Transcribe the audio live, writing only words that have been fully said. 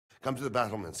Come to the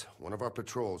battlements. One of our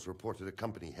patrols reported a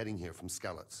company heading here from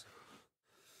Skalitz.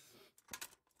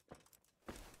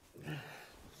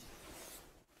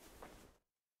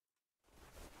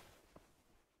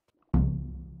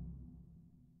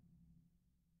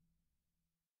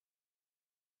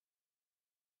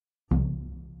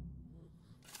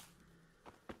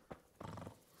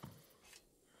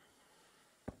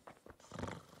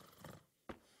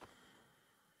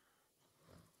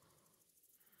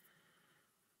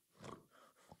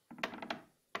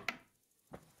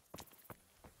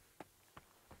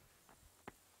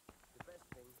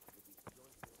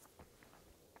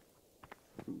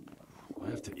 I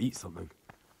have to eat something.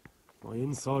 My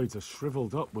insides are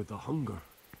shriveled up with the hunger.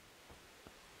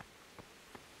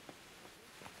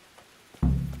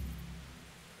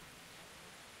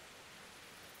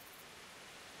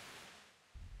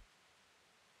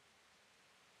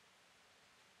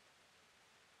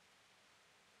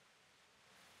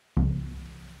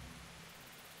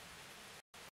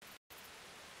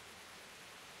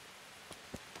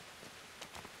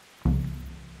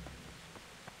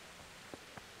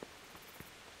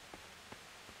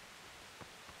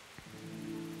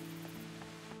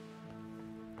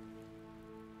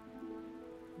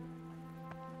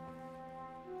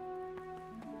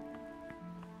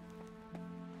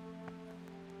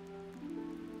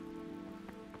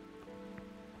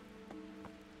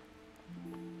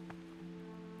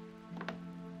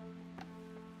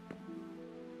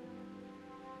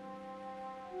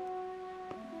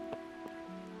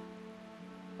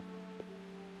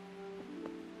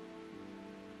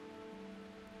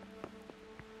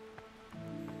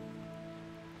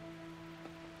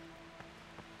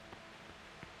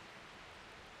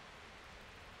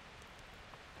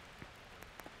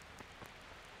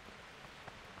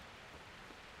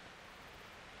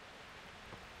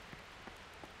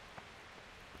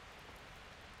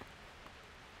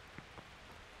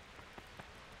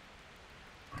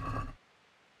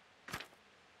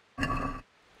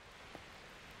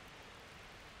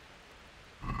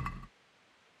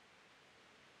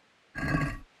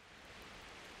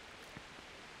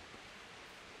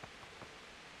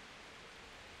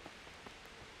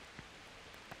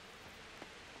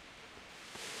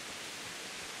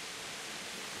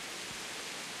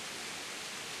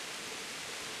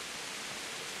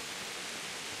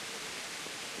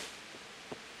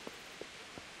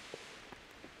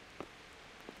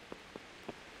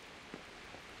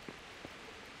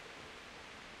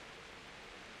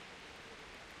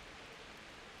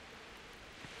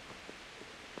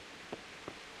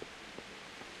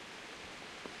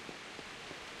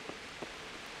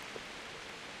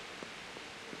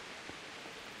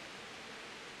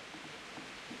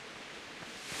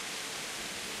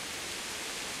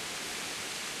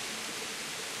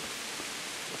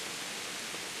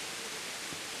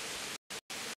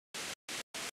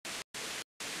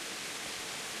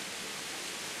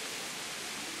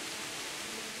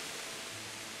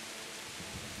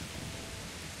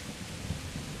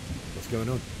 Going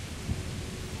on?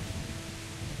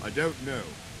 I don't know.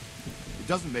 It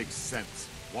doesn't make sense.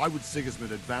 Why would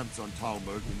Sigismund advance on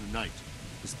Talmberg in the night?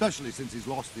 Especially since he's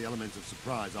lost the element of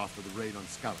surprise after the raid on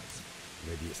Skalitz.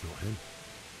 Maybe it's not him.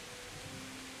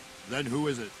 Then who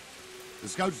is it? The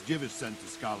scouts Jivish sent to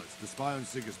Skalitz to spy on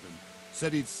Sigismund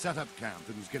said he'd set up camp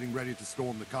and was getting ready to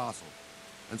storm the castle.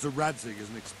 And so Radzig is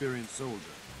an experienced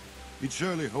soldier. He'd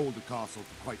surely hold the castle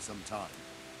for quite some time.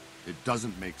 It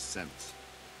doesn't make sense.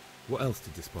 What else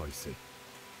did the spies see?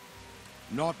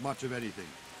 Not much of anything.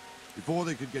 Before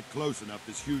they could get close enough,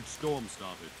 this huge storm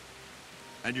started.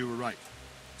 And you were right.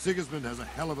 Sigismund has a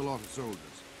hell of a lot of soldiers,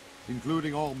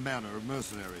 including all manner of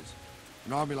mercenaries.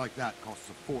 An army like that costs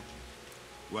a fortune.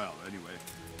 Well, anyway,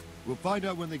 we'll find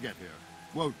out when they get here,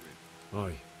 won't we?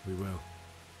 Aye, we will.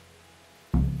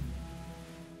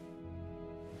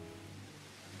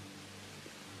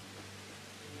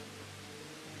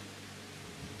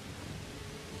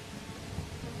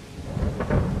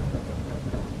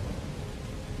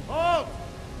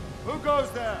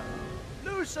 Goes there?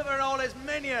 Lucifer and all his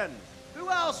minions. Who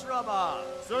else, Robert?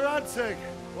 Sir Radzig.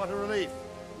 What a relief.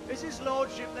 Is his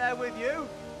lordship there with you?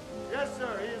 Yes,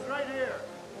 sir. He is right here.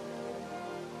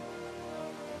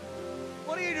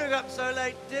 What are you doing up so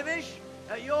late, Divish?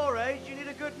 At your age, you need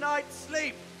a good night's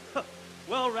sleep.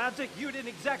 Well, Radzig, you didn't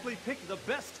exactly pick the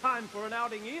best time for an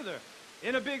outing either.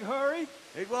 In a big hurry?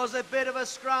 It was a bit of a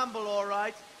scramble, all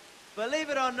right. Believe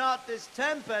it or not, this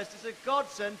tempest is a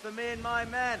godsend for me and my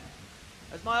men.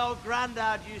 As my old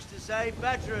granddad used to say,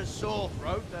 better a sore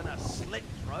throat than a slit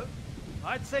throat.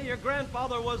 I'd say your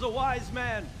grandfather was a wise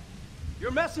man.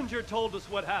 Your messenger told us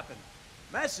what happened.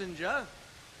 Messenger?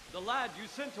 The lad you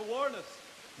sent to warn us.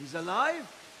 He's alive?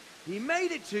 He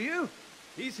made it to you?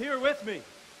 He's here with me.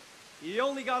 He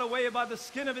only got away by the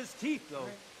skin of his teeth, though.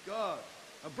 Thank God.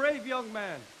 A brave young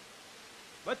man.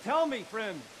 But tell me,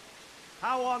 friend,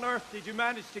 how on earth did you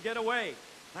manage to get away?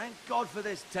 Thank God for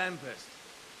this tempest.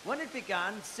 When it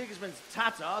began, Sigismund's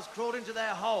Tatars crawled into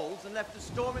their holes and left us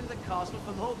storming the castle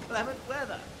for more clement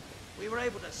weather. We were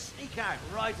able to sneak out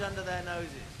right under their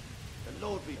noses. The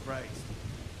Lord be praised.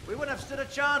 We wouldn't have stood a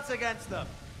chance against them.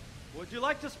 Would you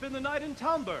like to spend the night in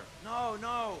Talmberg? No,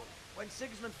 no. When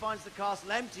Sigismund finds the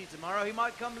castle empty tomorrow, he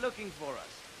might come looking for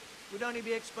us. We'd only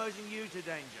be exposing you to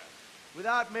danger.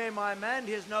 Without me and my men,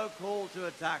 he has no call to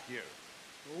attack you.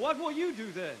 What will you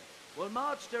do then? We'll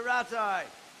march to Radzig.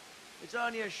 It's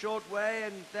only a short way,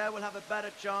 and there we'll have a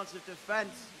better chance of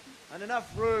defense, and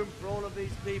enough room for all of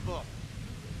these people.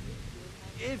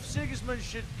 If Sigismund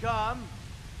should come,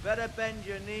 better bend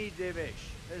your knee, Divish.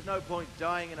 There's no point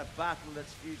dying in a battle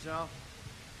that's futile.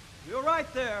 You're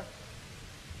right there.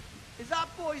 Is that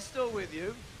boy still with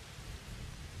you?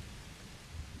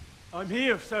 I'm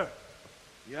here, sir.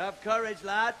 You have courage,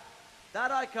 lad.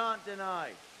 That I can't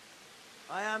deny.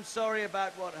 I am sorry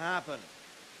about what happened.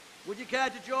 Would you care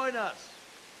to join us?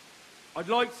 I'd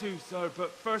like to, sir,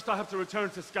 but first I have to return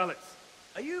to Skalitz.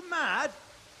 Are you mad?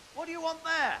 What do you want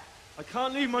there? I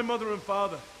can't leave my mother and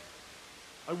father.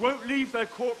 I won't leave their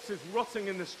corpses rotting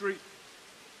in the street.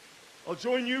 I'll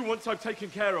join you once I've taken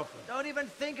care of them. Don't even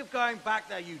think of going back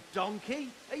there, you donkey.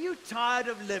 Are you tired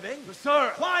of living? But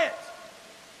sir! Quiet!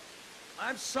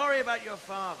 I'm sorry about your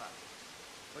father,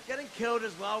 but getting killed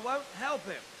as well won't help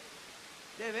him.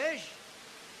 Divish,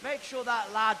 make sure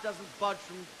that lad doesn't budge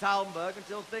from Talmberg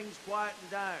until things quieten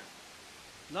down.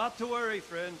 Not to worry,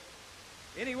 friend.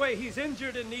 Anyway, he's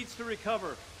injured and needs to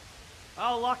recover.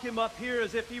 I'll lock him up here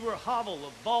as if he were Havel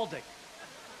of Baldic.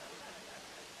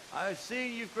 I've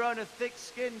seen you've grown a thick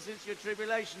skin since your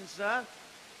tribulation, sir.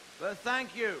 But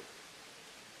thank you.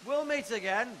 We'll meet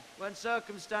again when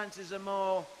circumstances are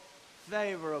more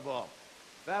favorable.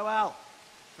 Farewell.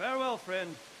 Farewell,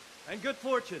 friend, and good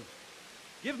fortune.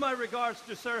 Give my regards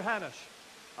to Sir Hanush.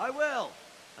 I will.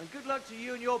 And good luck to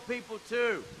you and your people,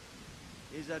 too.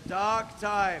 These are dark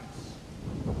times.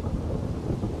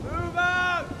 Move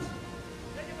out!